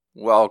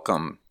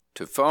Welcome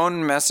to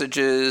Phone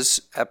Messages,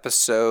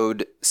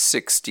 episode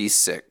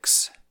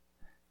 66,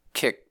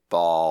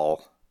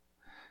 Kickball.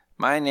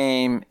 My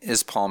name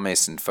is Paul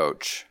Mason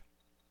Foch.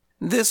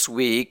 This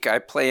week, I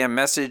play a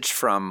message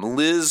from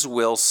Liz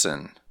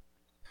Wilson.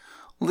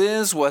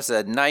 Liz was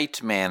a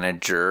night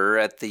manager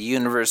at the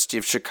University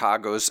of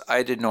Chicago's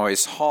Hyde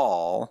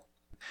Hall,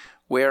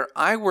 where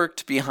I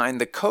worked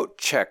behind the coat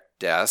check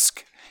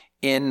desk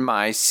in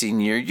my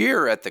senior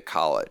year at the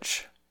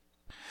college.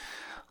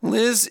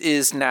 Liz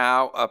is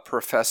now a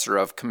professor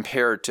of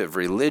comparative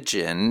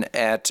religion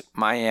at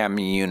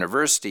Miami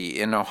University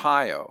in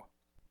Ohio,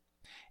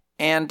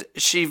 and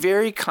she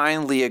very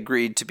kindly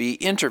agreed to be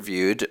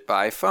interviewed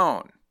by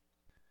phone.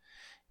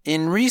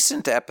 In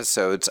recent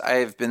episodes, I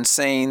have been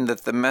saying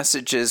that the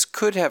messages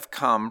could have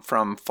come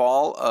from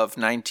fall of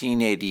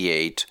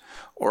 1988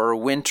 or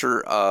winter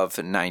of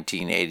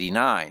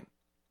 1989.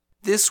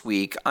 This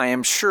week, I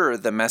am sure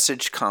the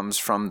message comes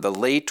from the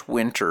late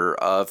winter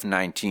of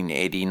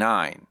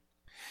 1989.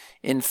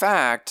 In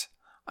fact,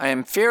 I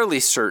am fairly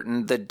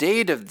certain the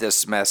date of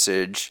this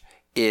message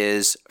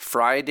is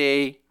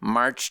Friday,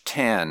 March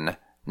 10,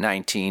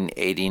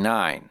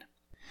 1989.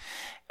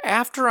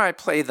 After I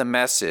play the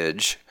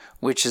message,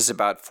 which is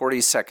about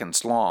 40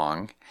 seconds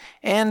long,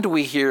 and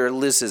we hear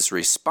Liz's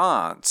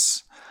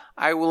response,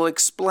 I will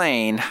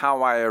explain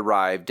how I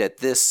arrived at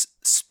this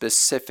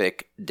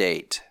specific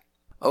date.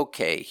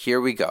 Okay,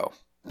 here we go.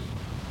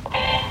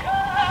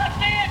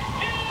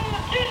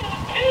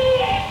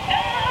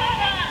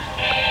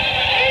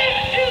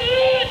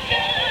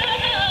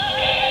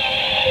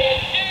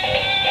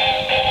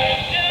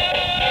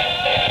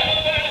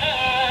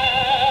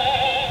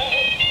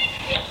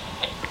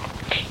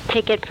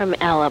 Ticket from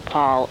Ella,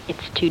 Paul.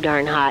 It's too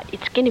darn hot.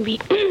 It's going to be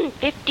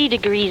 50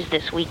 degrees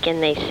this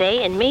weekend, they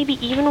say, and maybe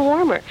even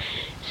warmer.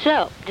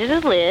 So, this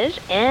is Liz,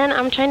 and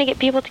I'm trying to get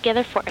people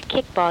together for a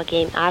kickball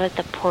game out at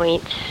the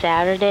Point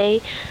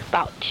Saturday,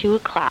 about 2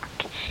 o'clock.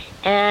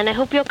 And I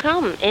hope you'll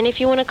come. And if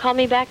you want to call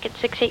me back at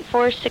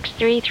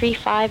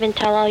 684-6335 and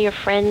tell all your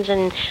friends,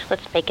 and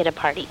let's make it a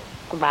party.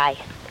 Bye.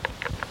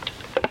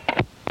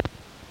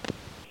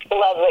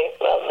 Lovely.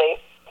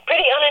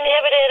 Pretty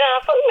uninhibited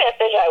phone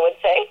message, I would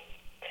say.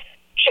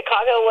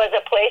 Chicago was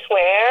a place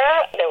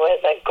where there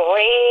was a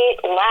great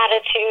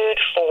latitude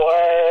for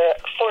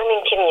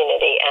forming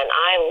community, and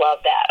I love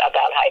that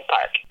about Hyde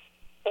Park.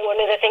 One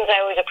of the things I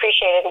always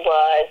appreciated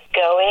was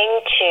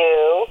going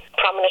to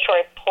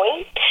Promontory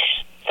Point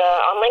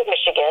on Lake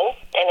Michigan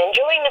and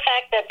enjoying the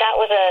fact that that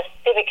was a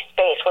civic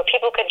space where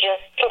people could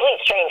just,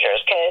 complete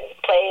strangers,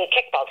 could play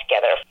kickball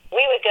together.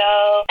 We would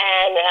go,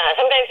 and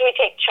sometimes we'd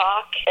take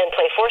chalk and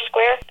play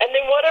Foursquare, and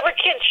then whatever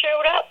kids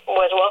showed up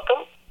was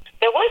welcome.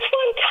 There was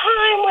one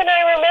time when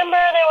I remember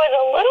there was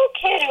a little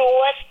kid who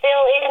was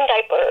still in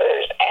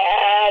diapers,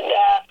 and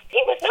he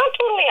was not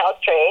totally house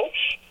trained,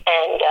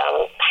 and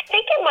I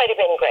think it might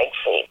have been Greg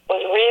Fleet,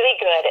 was really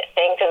good at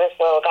saying to this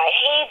little guy,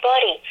 "Hey,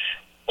 buddy,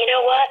 you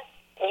know what?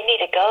 You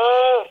need to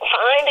go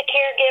find a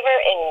caregiver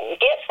and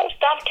get some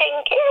stuff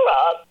taken care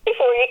of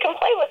before you can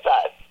play with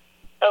us."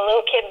 The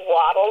little kid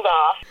waddled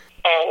off,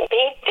 and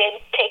he did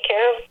take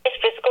care of his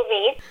physical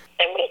needs,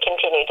 and we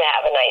continued to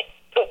have a nice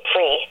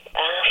poop-free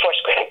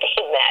Foursquare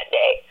game that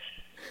day.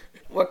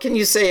 What can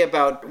you say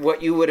about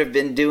what you would have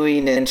been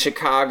doing in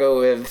Chicago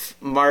of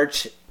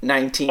March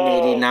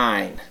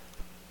 1989?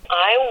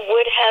 I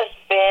would have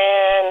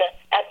been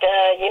at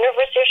the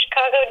University of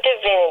Chicago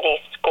Divinity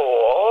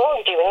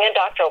School doing a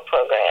doctoral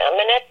program,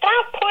 and at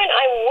that point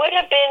I would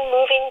have been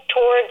moving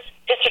towards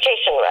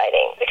dissertation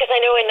writing, because I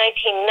know in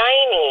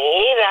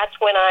 1990, that's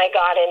when I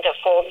got into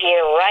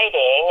full-gear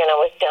writing, and I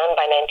was done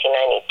by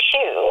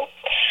 1992.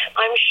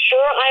 I'm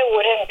sure I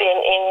would have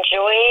been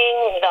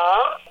enjoying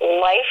the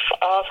life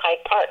of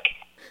Hyde Park.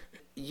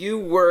 You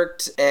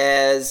worked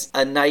as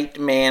a night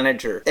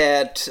manager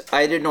at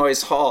Hyde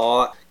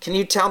Hall. Can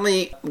you tell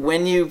me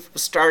when you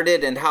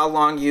started and how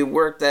long you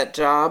worked that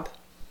job?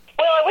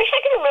 Well, I wish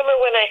I could remember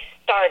when I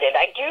started.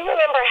 I do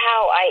remember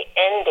how I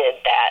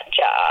ended that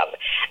job,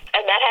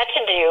 and that had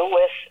to do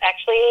with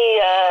actually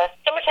a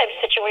summer type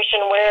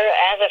situation where,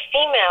 as a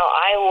female,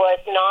 I was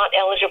not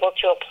eligible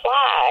to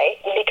apply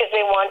because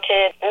they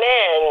wanted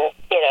men.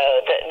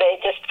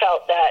 They just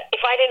felt that if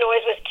Hyde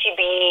was to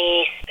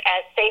be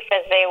as safe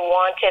as they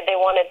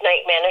wanted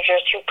night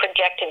managers who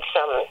projected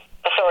some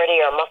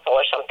authority or muscle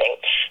or something.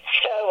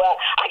 So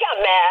I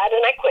got mad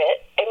and I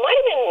quit. It might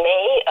have been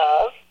May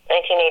of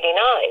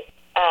 1989.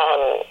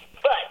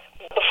 But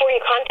before you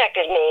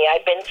contacted me,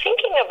 I'd been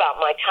thinking about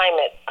my time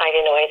at Hyde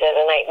as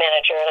a night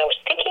manager, and I was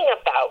thinking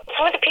about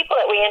some of the people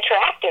that we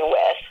interacted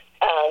with,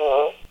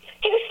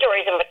 two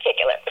stories in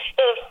particular.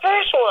 So the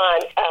first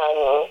one,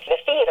 the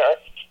theater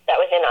that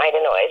was in Hyde,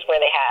 where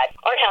they had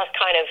art house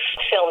kind of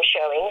film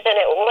showings, and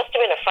it must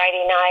have been a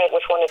Friday night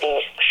with one of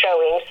these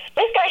showings.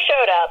 This guy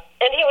showed up,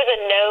 and he was a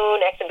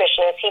known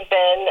exhibitionist. He'd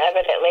been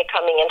evidently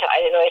coming into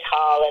Hyde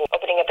Hall and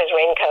opening up his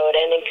raincoat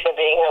and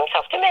exhibiting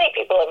himself to many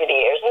people over the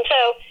years. And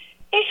so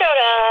he showed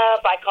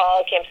up, I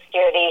called camp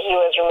security, he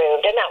was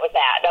removed, and that was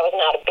that. That was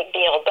not a big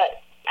deal, but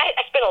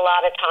I spent a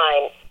lot of time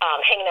time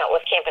hanging out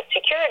with campus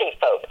security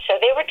folks. So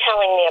they were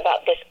telling me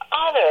about this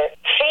other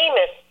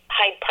famous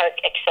Hyde Park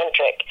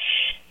eccentric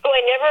who I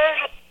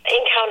never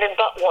encountered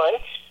but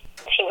once.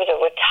 He was a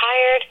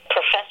retired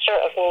professor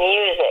of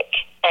music,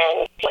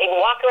 and he'd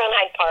walk around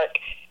Hyde Park,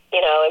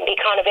 and be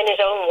kind of in his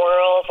own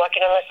world, walking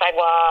on the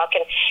sidewalk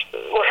and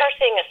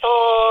rehearsing a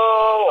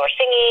song or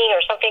singing or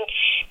something.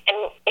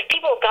 And if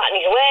people got in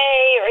his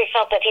way or he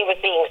felt that he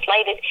was being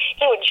slighted,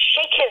 he would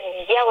shake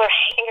his yellow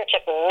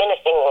handkerchief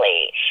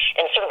menacingly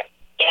and sort of,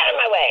 get out of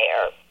my way,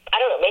 or I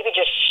don't know, maybe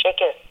just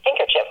shake his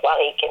handkerchief while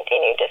he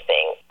continued to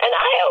sing. And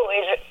I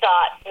always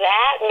thought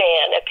that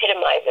man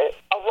epitomizes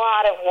a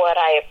lot of what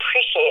I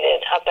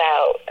appreciated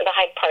about the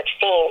Hyde Park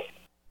scene.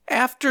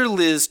 After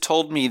Liz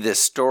told me this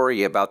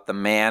story about the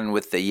man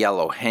with the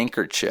yellow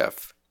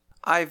handkerchief,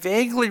 I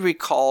vaguely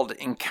recalled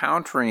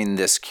encountering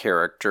this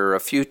character a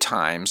few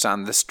times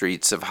on the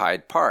streets of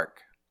Hyde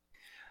Park.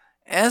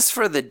 As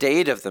for the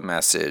date of the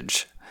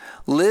message,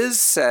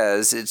 Liz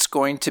says it's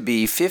going to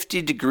be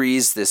 50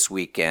 degrees this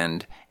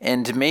weekend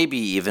and maybe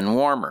even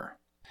warmer.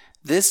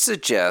 This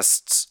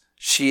suggests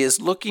she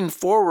is looking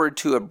forward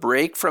to a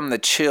break from the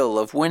chill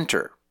of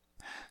winter.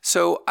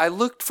 So I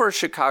looked for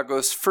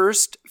Chicago's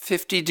first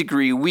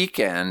 50-degree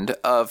weekend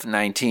of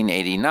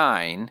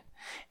 1989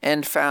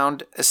 and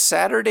found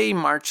Saturday,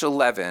 March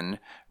 11,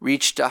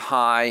 reached a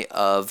high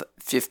of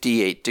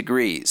 58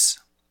 degrees.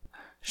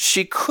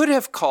 She could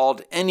have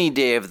called any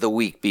day of the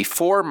week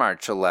before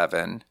March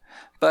 11,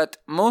 but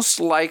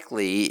most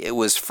likely it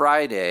was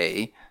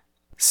Friday,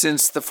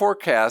 since the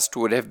forecast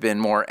would have been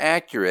more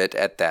accurate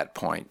at that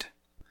point.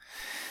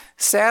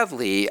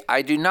 Sadly,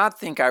 I do not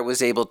think I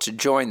was able to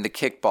join the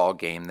kickball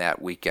game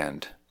that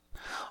weekend,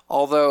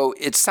 although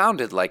it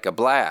sounded like a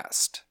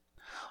blast.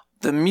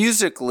 The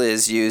music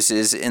Liz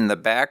uses in the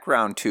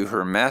background to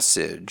her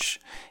message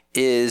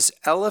is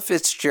Ella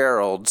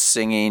Fitzgerald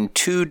singing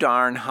Too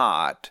Darn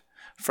Hot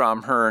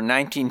from her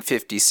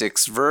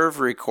 1956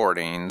 Verve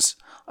recordings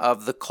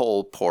of the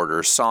Cole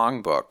Porter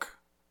Songbook.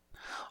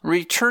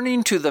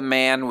 Returning to the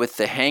man with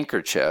the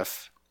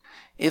handkerchief,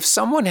 if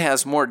someone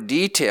has more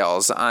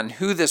details on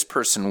who this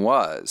person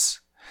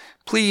was,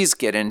 please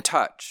get in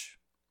touch.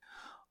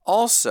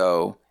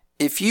 Also,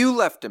 if you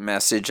left a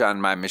message on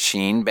my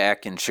machine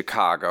back in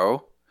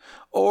Chicago,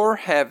 or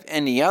have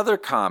any other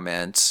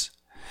comments,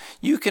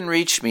 you can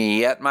reach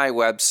me at my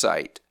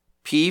website,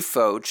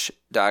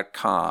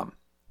 pfoch.com.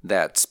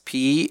 That's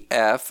pfotsch.com.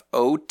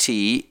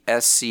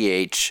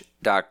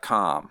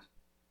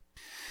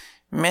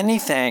 Many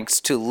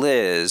thanks to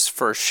Liz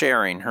for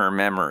sharing her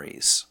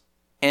memories.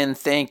 And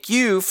thank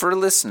you for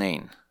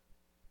listening.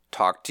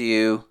 Talk to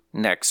you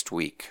next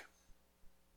week.